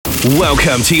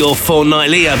Welcome to your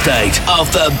fortnightly update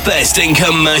of the best in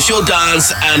commercial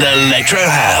dance and electro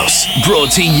house. Brought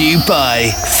to you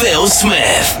by Phil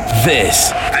Smith.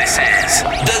 This is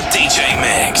the DJ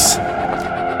Mix.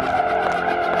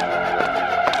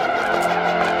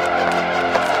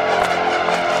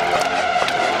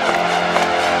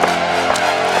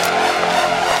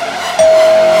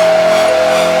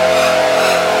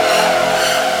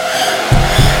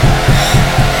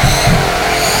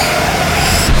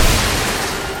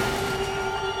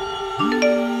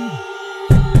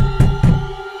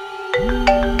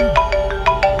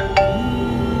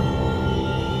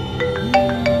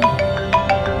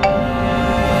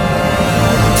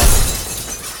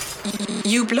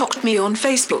 Me on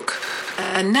Facebook,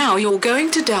 and now you're going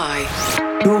to die.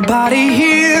 Nobody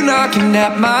here knocking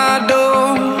at my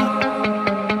door.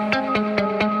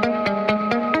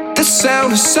 The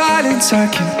sound of silence I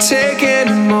can't take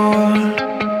anymore.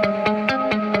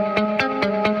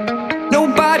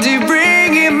 Nobody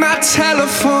ringing my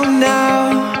telephone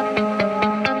now.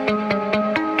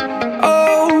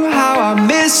 Oh, how I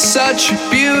miss such a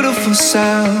beautiful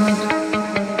sound.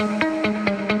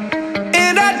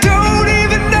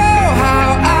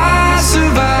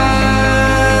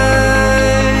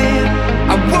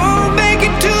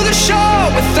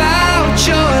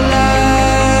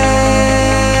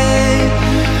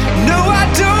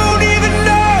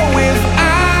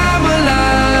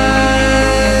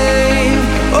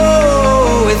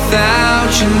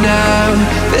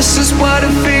 This is what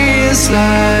it feels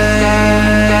like.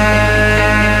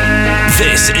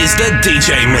 This is the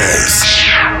DJ Mix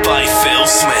by Phil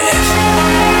Smith.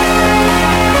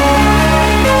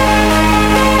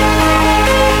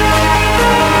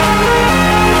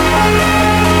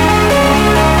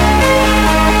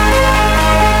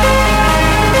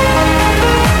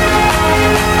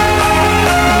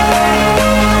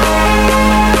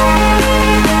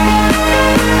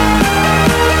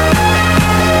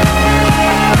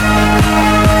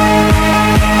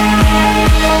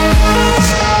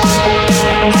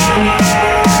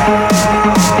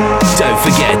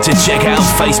 To check out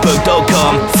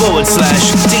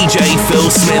facebook.com/DJ Phil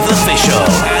Smith Official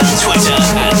and Twitter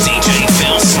 @DJ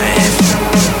Phil Smith.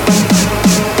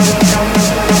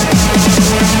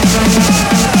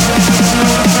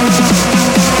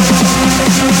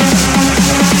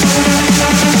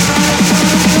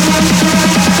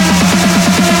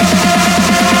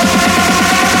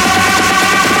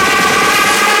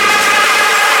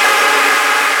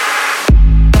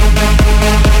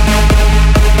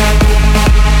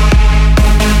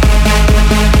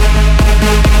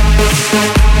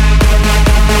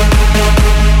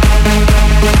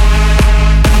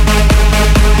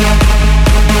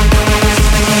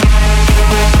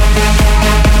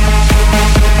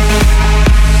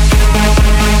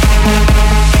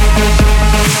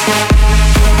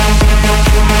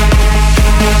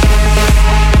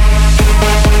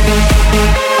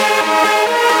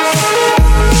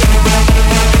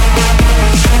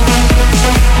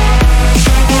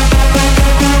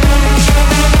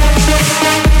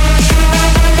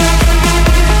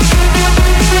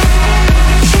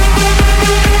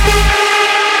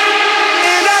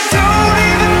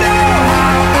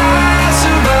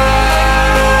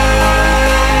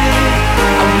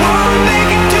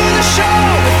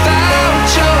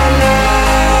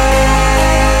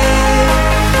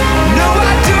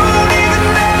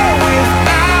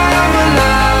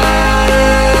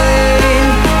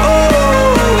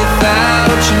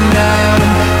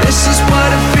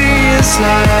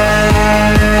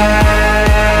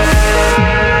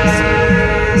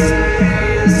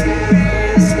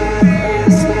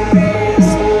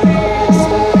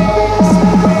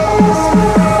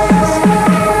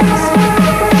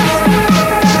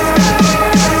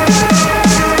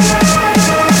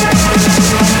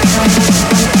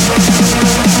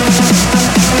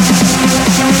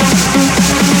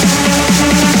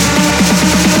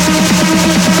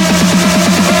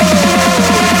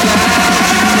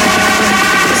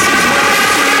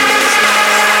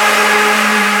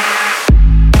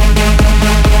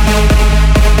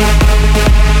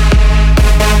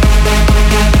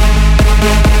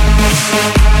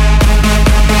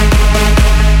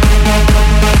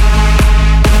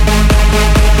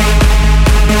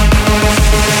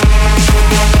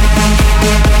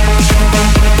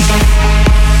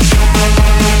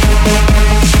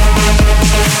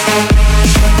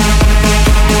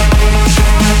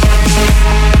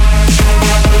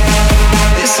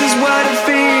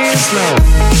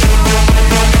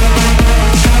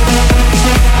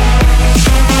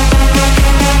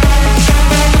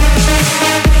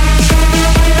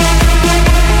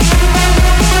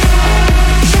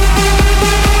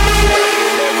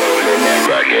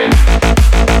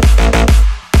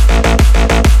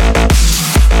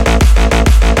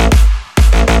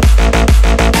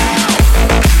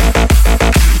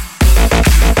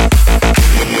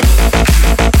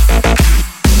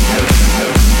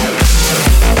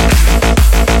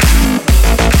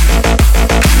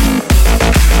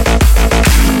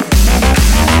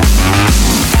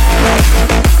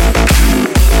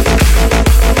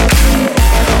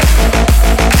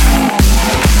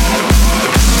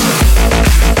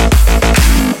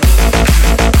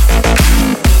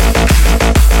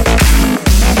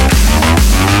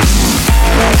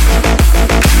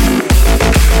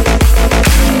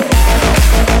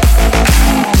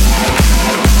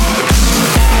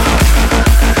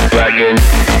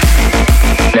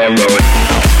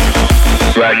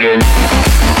 rockin',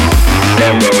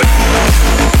 and roll,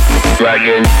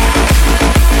 rockin',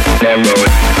 and roll,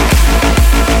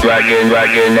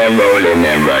 rockin', and rollin'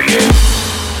 and rockin'.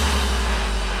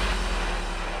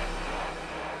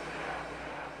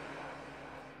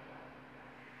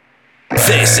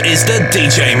 This is the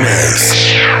DJ Mix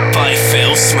by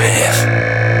Phil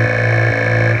Smith.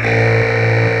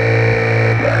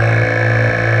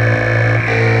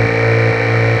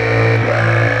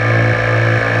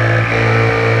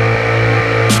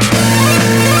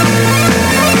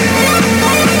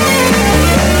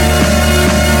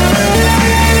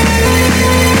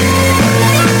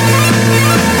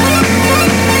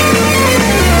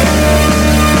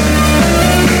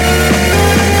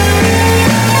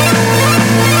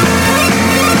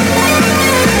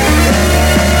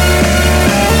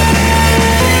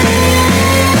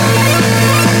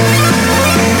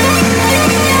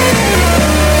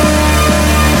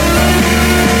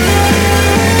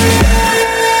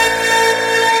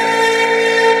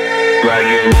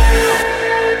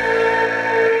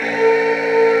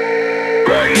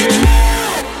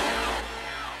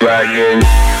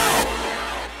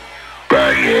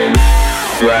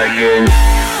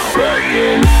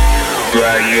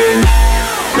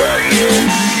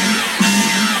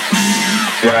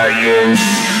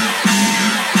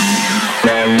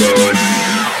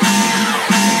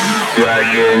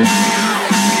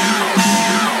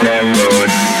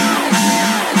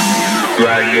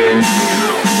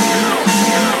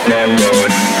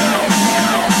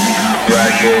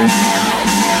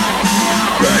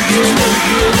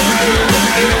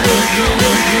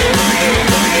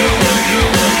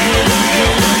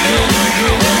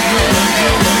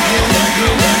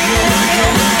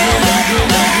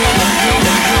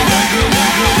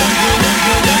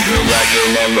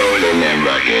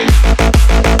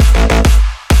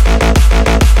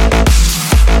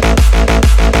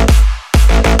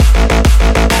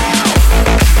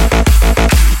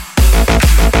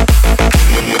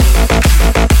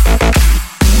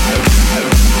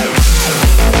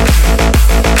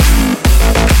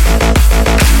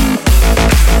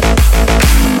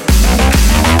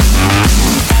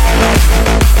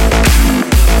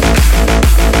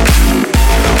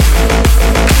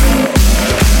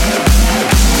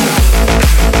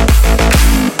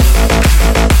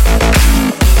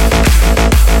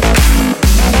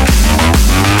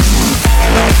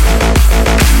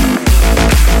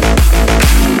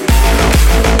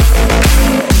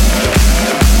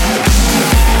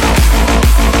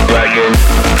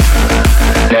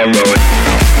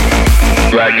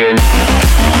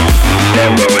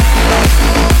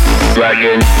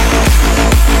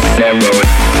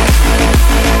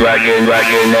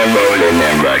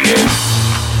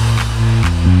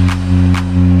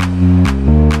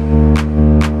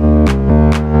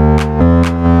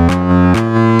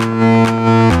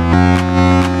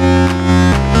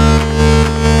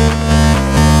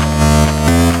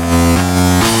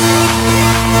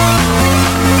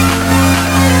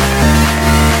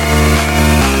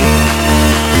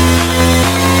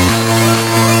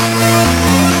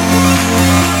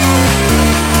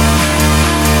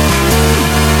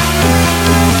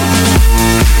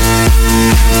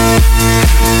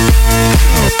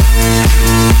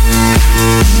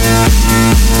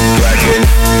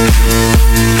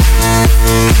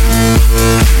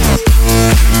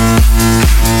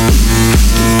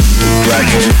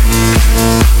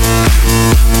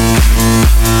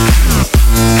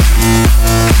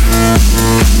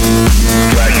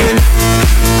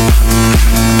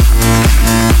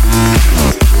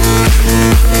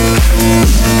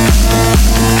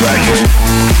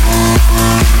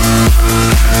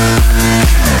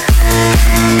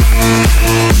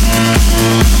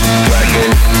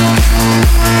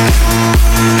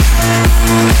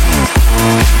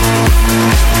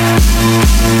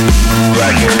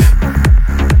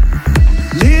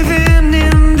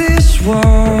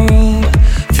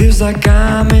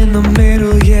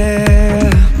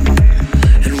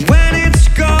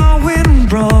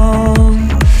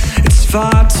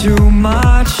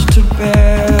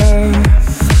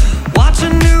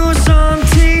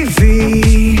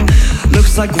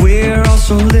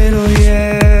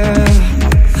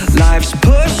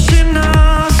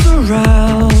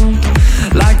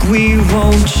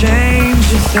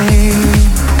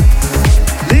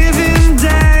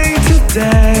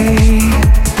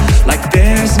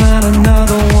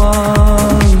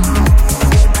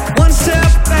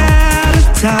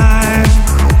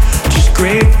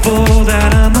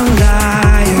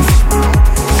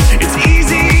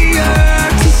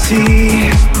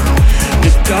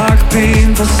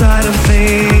 Painful side of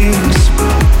things,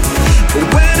 but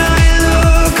when I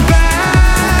look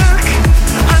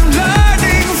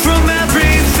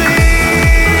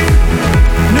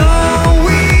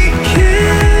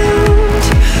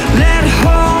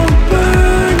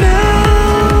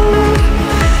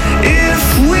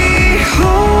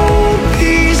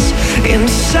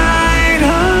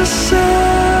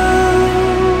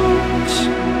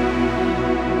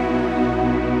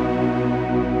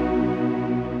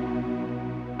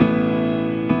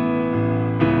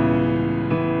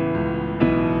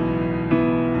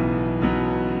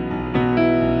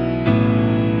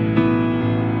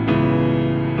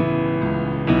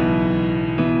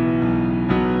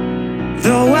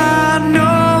Though I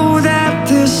know that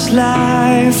this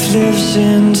life lives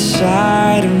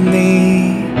inside of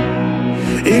me,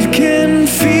 it can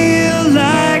feel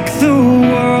like the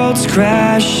world's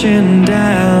crashing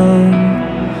down.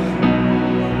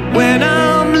 When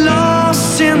I'm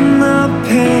lost in the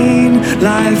pain,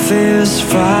 life is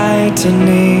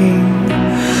frightening.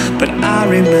 But I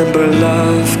remember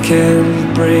love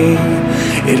can bring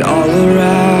it all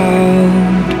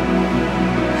around.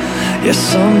 Yeah,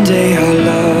 someday our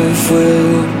love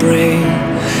will bring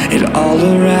it all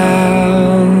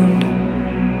around.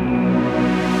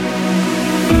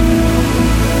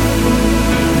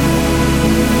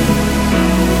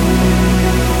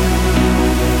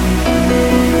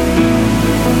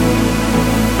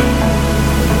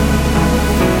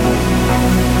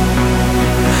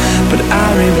 But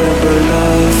I remember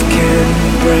love can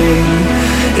bring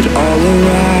it all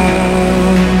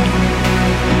around.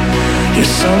 Yeah,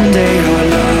 someday our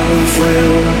love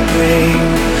will bring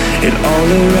it all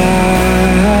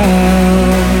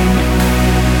around.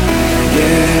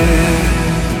 Yeah.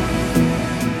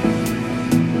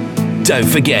 Don't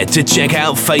forget to check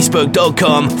out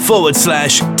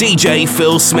facebook.com/DJ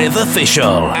Phil Smith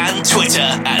Official and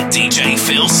Twitter @DJ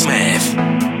Phil Smith.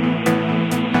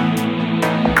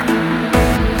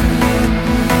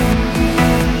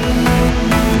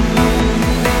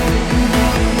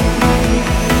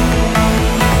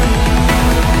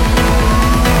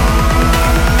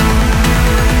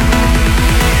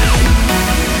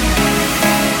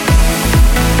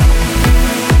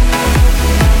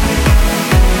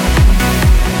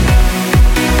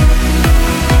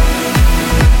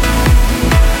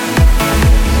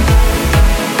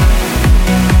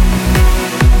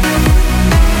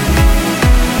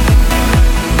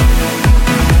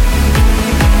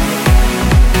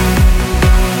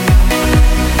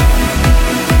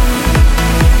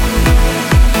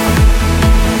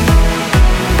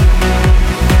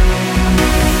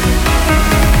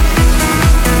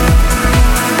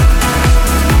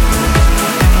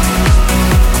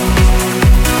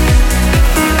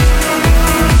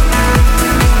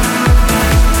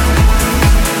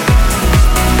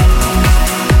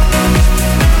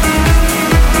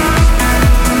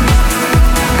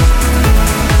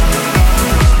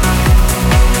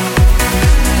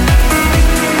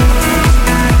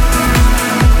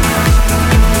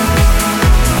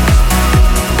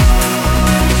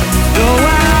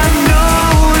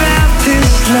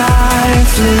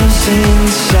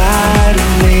 Inside of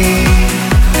me,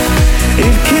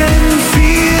 it can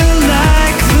feel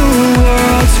like the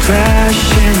world's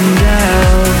crashing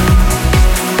down.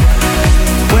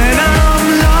 When I'm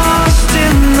lost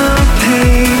in the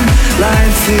pain,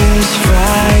 life is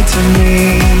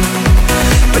frightening.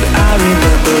 But I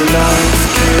remember love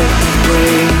can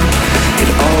bring it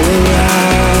all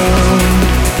around.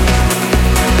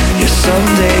 Yeah,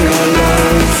 someday our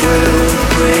love will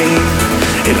bring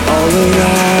it all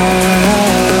around.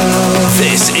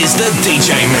 This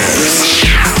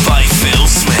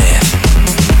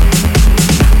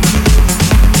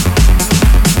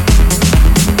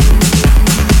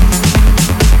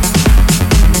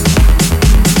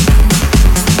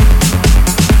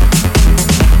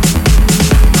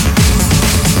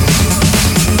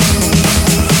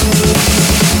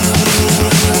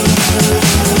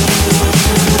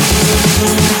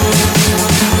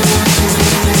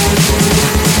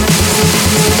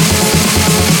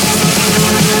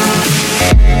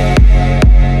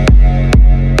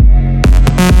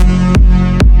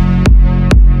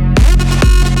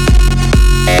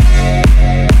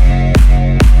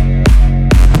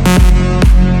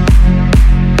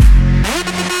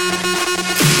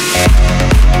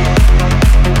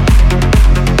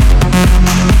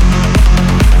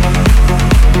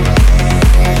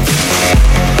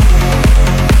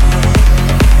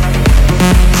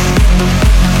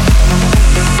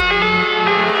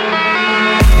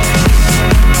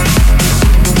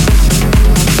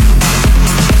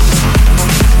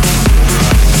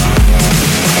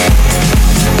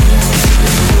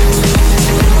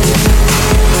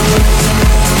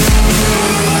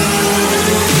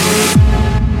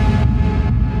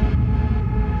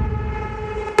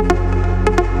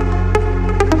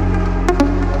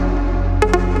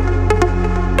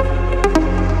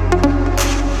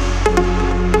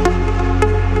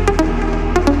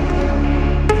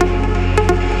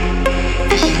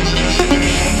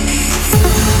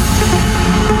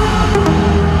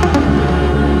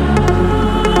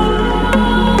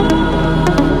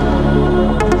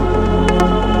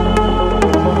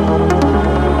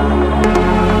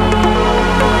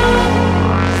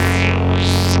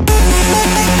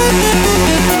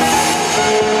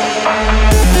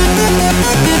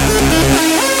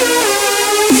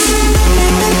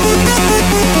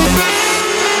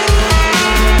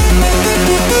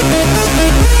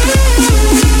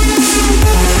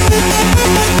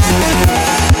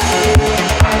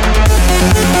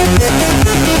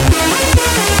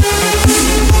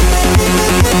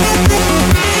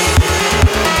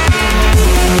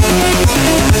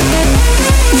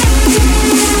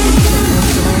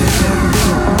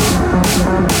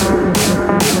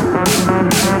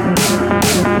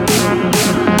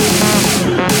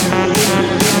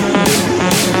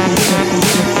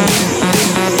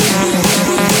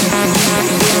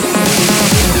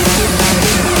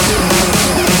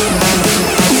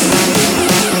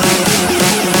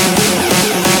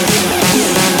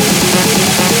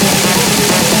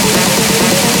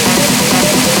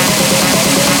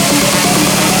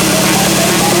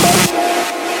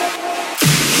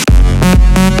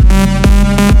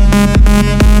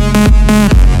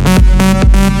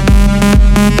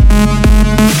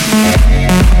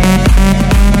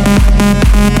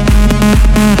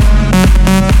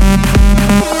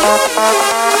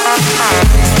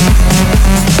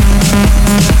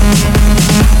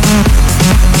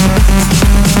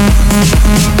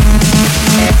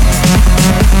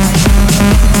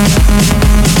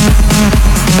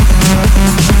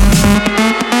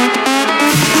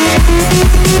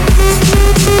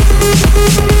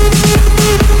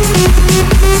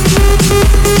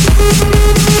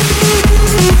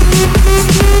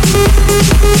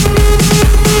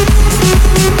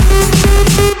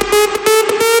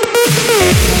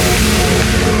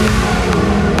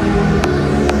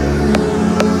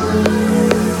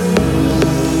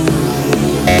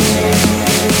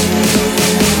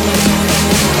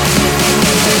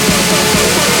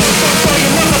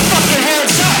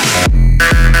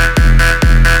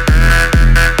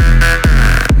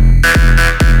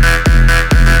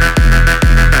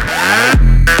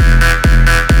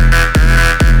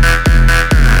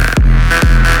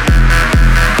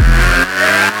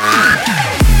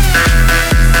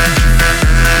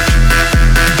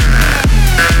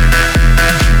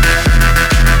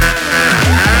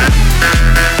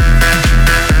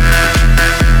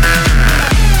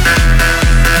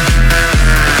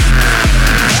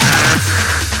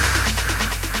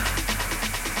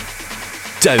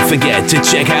Don't forget to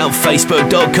check out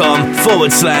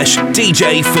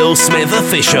facebook.com/DJ Phil Smith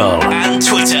Official and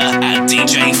Twitter at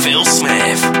DJ Phil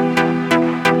Smith.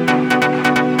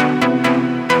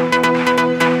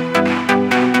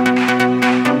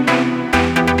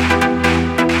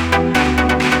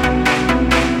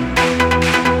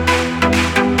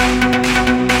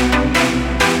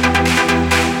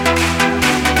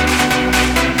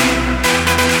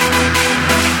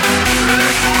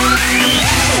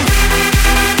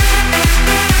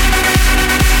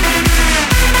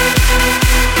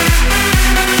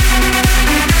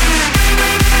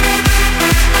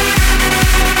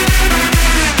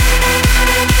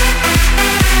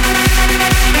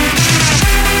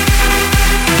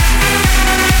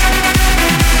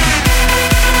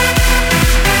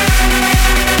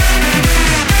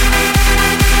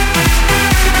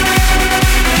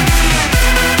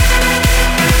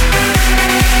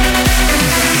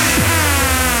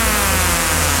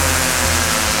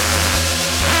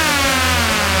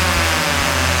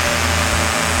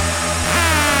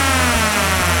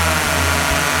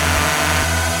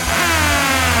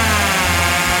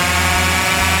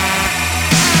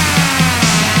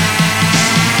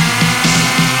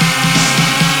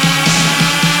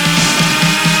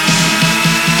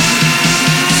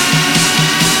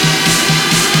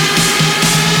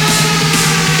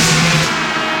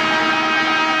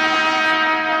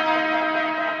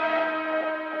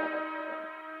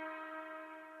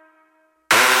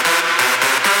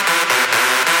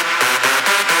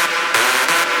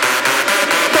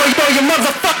 Throw your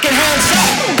motherfucking hands up.